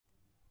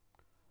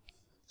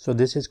So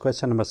this is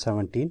question number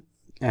 17,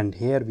 and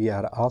here we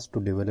are asked to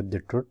develop the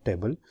truth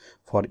table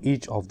for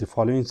each of the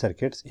following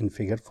circuits in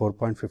figure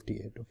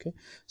 4.58. Okay,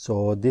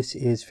 so this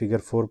is figure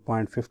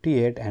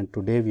 4.58 and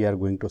today we are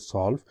going to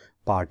solve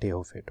part A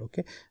of it.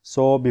 Okay,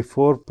 so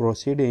before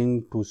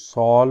proceeding to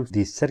solve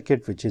the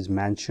circuit which is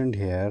mentioned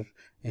here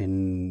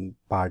in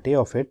part A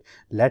of it,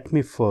 let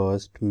me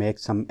first make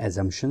some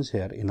assumptions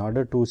here. In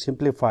order to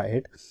simplify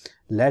it,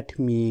 let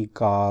me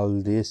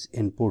call this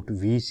input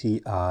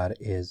VCR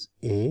as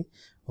A,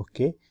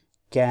 okay,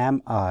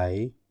 cam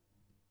I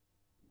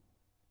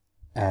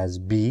as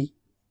B,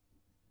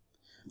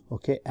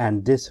 okay,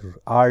 and this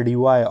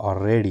RDY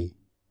already,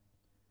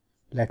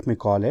 let me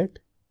call it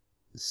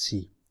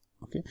C,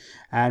 okay,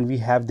 and we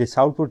have this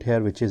output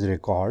here which is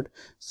record,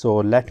 so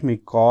let me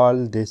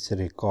call this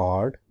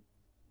record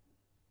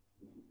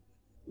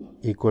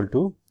equal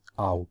to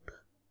out.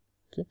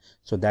 Okay,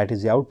 so that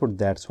is the output,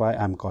 that's why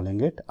I'm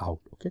calling it out.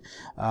 Okay,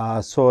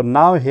 so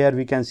now here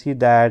we can see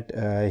that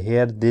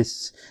here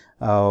this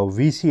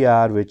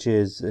VCR which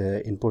is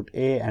input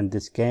A and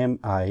this cam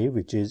I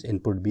which is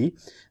input B,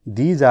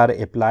 these are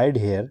applied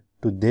here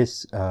to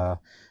this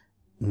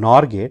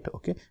NOR gate.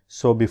 Okay,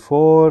 so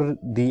before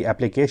the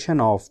application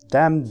of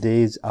them,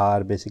 these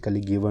are basically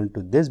given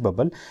to this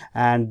bubble,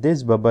 and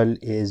this bubble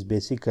is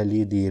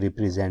basically the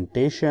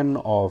representation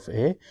of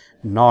a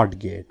NOT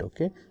gate.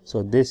 Okay,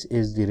 so this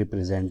is the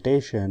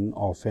representation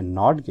of a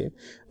NOT gate.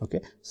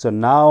 Okay, so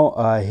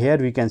now here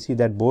we can see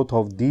that both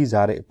of these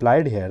are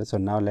applied here. So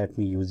now let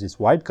me use this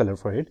white color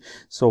for it.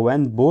 So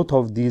when both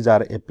of these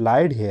are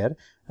applied here,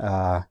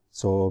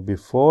 so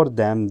before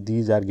them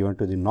these are given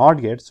to the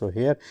NOT gate, so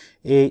here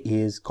A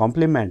is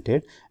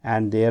complemented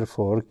and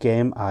therefore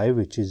cam I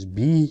which is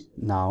B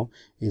now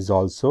is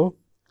also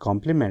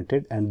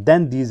complemented, and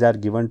then these are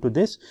given to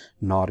this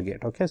NOR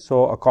gate. Okay,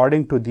 so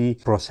according to the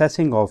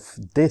processing of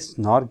this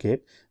NOR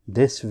gate,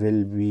 this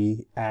will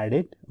be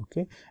added,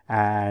 okay,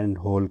 and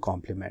whole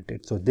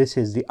complemented. So this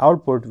is the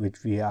output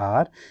which we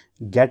are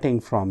getting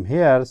from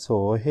here.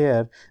 So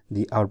here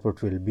the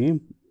output will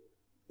be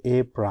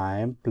A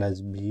prime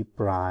plus B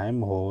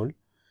prime whole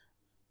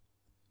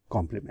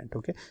complement.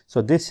 Okay,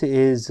 so this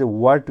is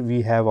what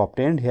we have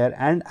obtained here,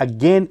 and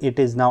again it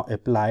is now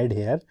applied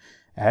here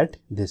at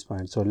this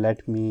point. So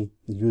let me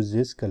use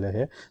this color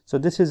here. So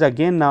this is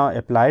again now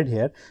applied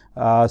here.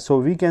 So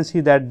we can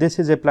see that this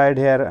is applied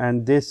here,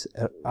 and this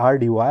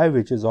RDY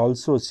which is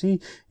also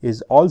C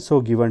is also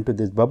given to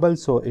this bubble,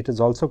 so it is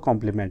also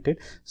complemented.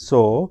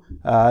 So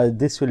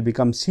this will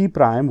become C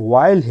prime,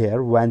 while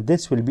here when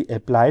this will be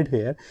applied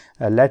here,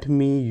 let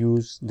me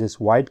use this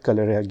white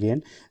color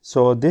again.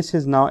 So this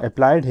is now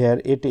applied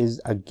here, it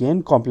is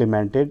again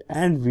complemented,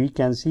 and we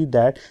can see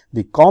that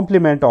the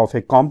complement of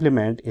a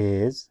complement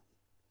is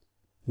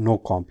no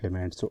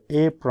complement. So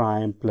A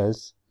prime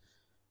plus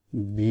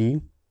B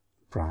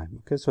prime.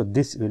 Okay, so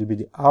this will be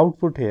the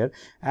output here,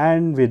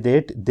 and with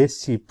it this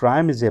C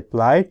prime is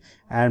applied,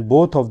 and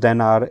both of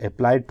them are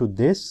applied to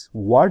this.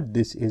 What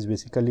this is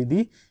basically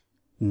the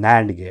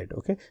NAND gate.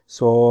 Okay,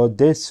 so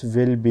this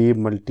will be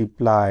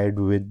multiplied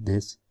with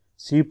this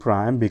C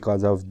prime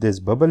because of this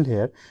bubble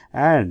here,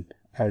 and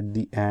at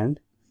the end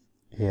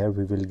here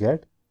we will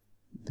get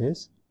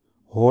this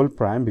whole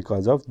prime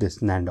because of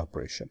this NAND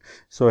operation.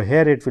 So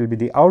here it will be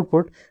the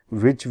output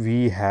which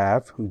we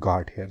have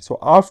got here. So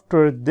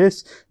after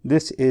this,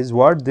 this is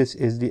what, this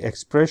is the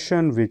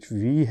expression which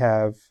we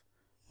have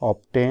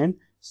obtained.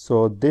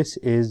 So this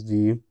is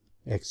the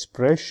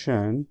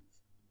expression,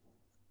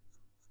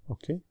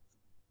 okay,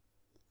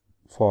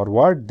 for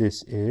what,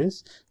 this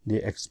is the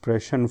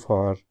expression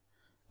for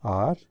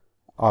our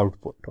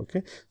output.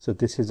 Okay, so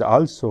this is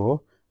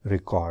also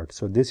record.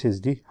 So this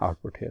is the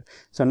output here.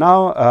 So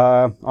now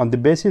on the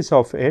basis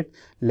of it,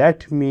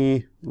 let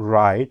me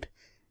write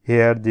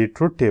here the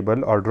truth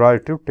table or draw a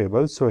truth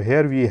table. So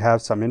here we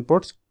have some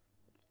inputs,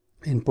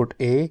 input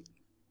A,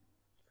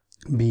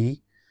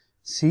 B,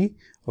 C,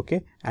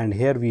 okay, and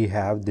here we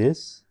have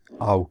this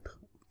out,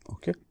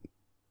 okay,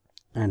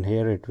 and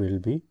here it will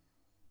be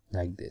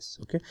like this.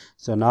 Okay,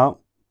 so now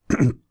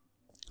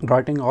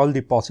writing all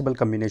the possible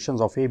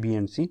combinations of A, B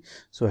and C.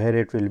 So here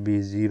it will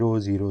be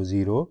 0, 0,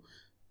 0,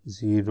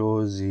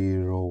 0,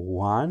 0,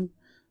 1,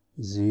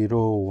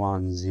 0,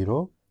 1,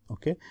 0,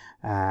 okay,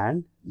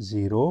 and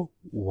 0,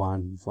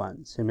 1,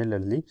 1.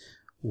 Similarly,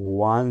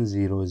 1,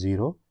 0,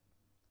 0,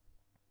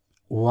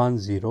 1,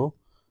 0,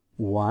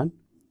 1,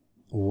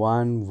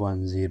 1,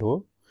 1,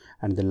 0,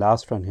 and the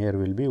last one here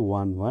will be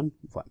 1, 1,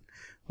 1.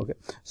 Okay,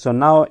 so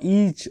now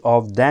each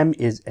of them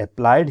is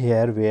applied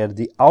here, where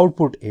the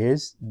output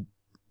is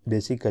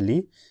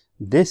basically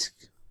this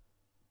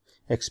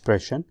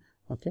expression.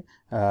 Okay,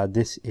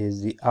 this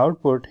is the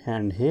output,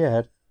 and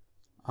here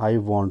I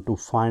want to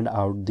find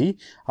out the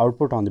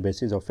output on the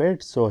basis of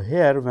it. So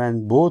here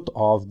when both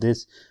of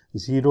this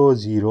 0,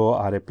 0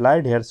 are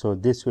applied here, so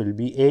this will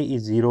be A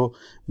is 0,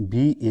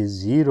 B is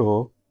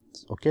 0,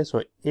 Okay,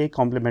 so A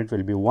complement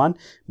will be 1,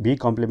 B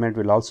complement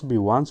will also be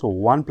 1, so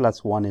 1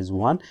 plus 1 is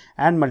 1,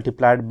 and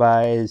multiplied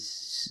by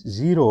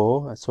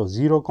 0, so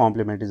 0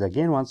 complement is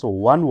again 1, so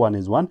 1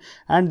 is 1,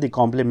 and the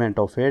complement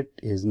of it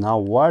is now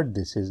what?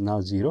 This is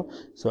now 0,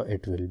 so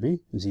it will be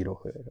 0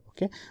 here.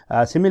 Okay,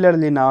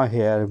 similarly now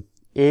here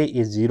A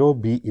is 0,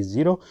 B is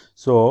 0,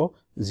 so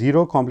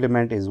 0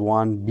 complement is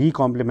 1, B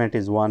complement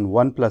is 1,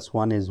 1 plus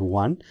 1 is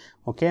 1,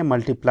 okay,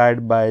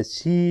 multiplied by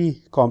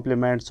C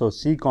complement, so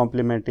C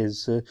complement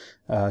is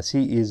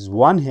C is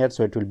 1 here,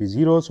 so it will be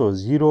 0, so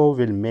 0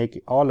 will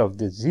make all of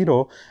this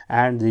 0,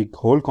 and the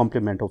whole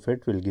complement of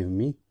it will give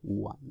me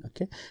 1.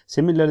 Okay,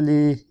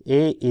 similarly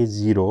A is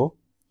 0,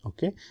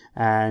 okay,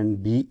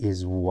 and B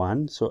is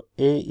 1, so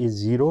A is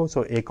 0,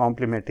 so A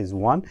complement is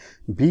 1,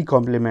 B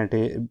complement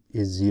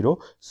is 0,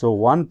 so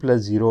 1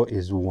 plus 0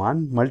 is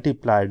 1,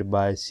 multiplied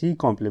by C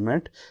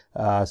complement,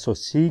 so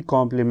C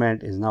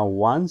complement is now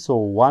 1, so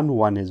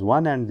 1 is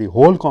 1, and the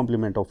whole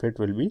complement of it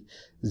will be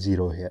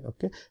 0 here.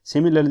 Okay,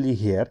 similarly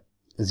here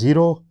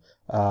 0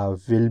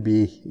 will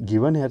be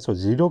given here, so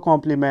 0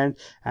 complement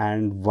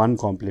and 1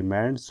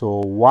 complement, so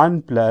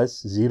 1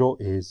 plus 0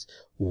 is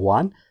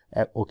 1.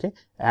 Okay,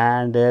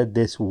 and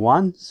this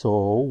 1,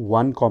 so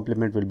 1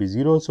 complement will be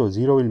 0, so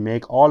 0 will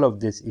make all of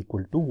this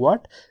equal to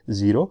what?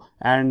 0,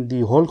 and the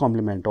whole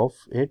complement of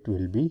it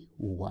will be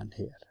 1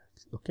 here.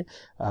 Okay,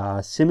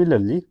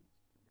 similarly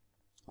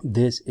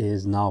this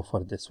is now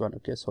for this one.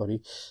 Okay,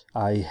 sorry,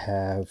 I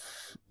have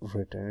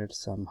written it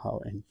somehow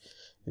in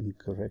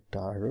incorrect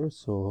order,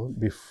 so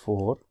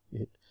before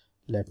it,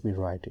 let me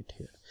write it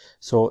here.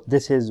 So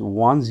this is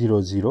 1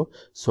 0 0,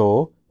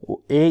 so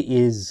A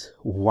is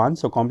 1,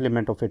 so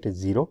complement of it is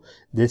 0,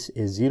 this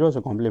is 0,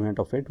 so complement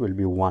of it will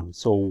be 1,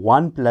 so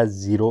 1 plus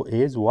 0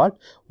 is what?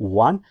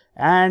 1,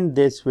 and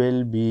this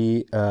will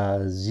be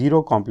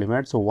 0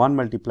 complement, so 1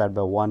 multiplied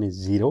by 1 is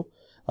 0,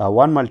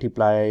 1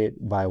 multiplied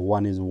by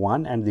 1 is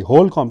 1, and the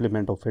whole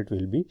complement of it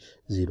will be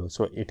 0,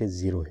 so it is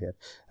 0 here.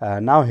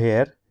 Now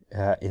here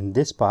in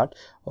this part,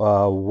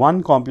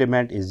 1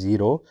 complement is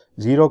 0,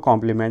 0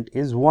 complement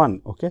is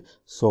 1. Okay,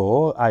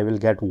 so I will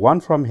get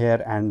 1 from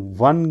here, and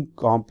 1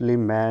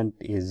 complement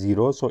is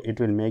 0, so it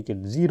will make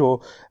it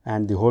 0,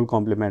 and the whole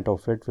complement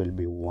of it will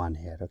be 1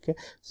 here. Okay,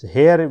 so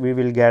here we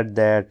will get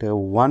that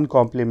 1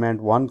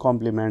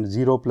 complement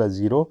 0 plus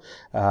 0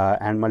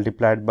 and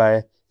multiplied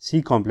by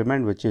C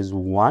complement, which is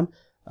 1.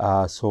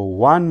 So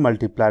 1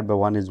 multiplied by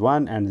 1 is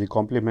 1, and the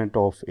complement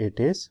of it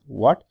is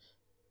what?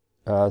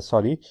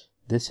 Sorry,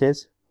 this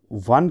is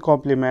 1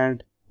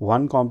 complement,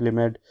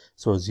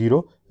 so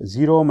 0,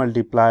 0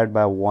 multiplied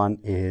by 1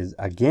 is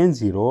again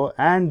 0,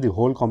 and the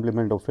whole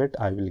complement of it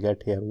I will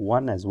get here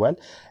 1 as well,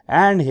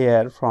 and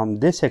here from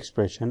this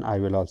expression I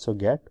will also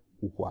get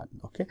 1.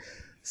 Okay,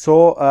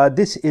 so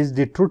this is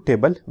the truth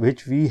table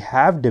which we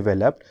have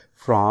developed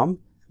from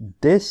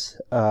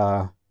this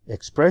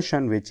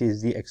expression, which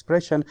is the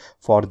expression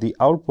for the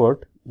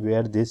output,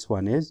 where this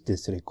one is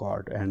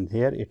disregard, and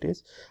here it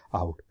is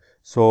out.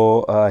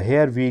 So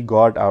here we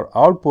got our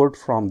output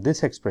from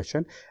this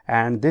expression,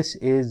 and this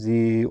is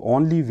the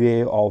only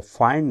way of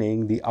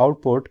finding the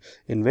output,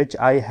 in which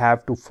I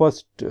have to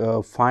first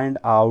find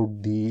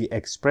out the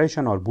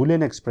expression or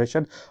Boolean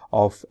expression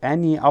of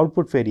any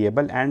output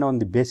variable, and on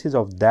the basis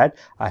of that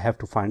I have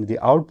to find the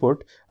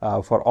output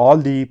for all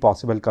the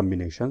possible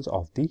combinations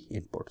of the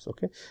inputs.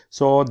 Okay,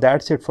 so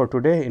that's it for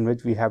today, in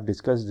which we have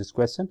discussed this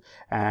question,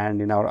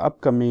 and in our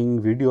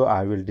upcoming video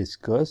I will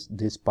discuss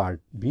this part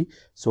B.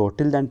 So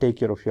till then, take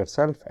care of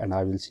yourself, and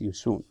I will see you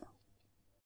soon.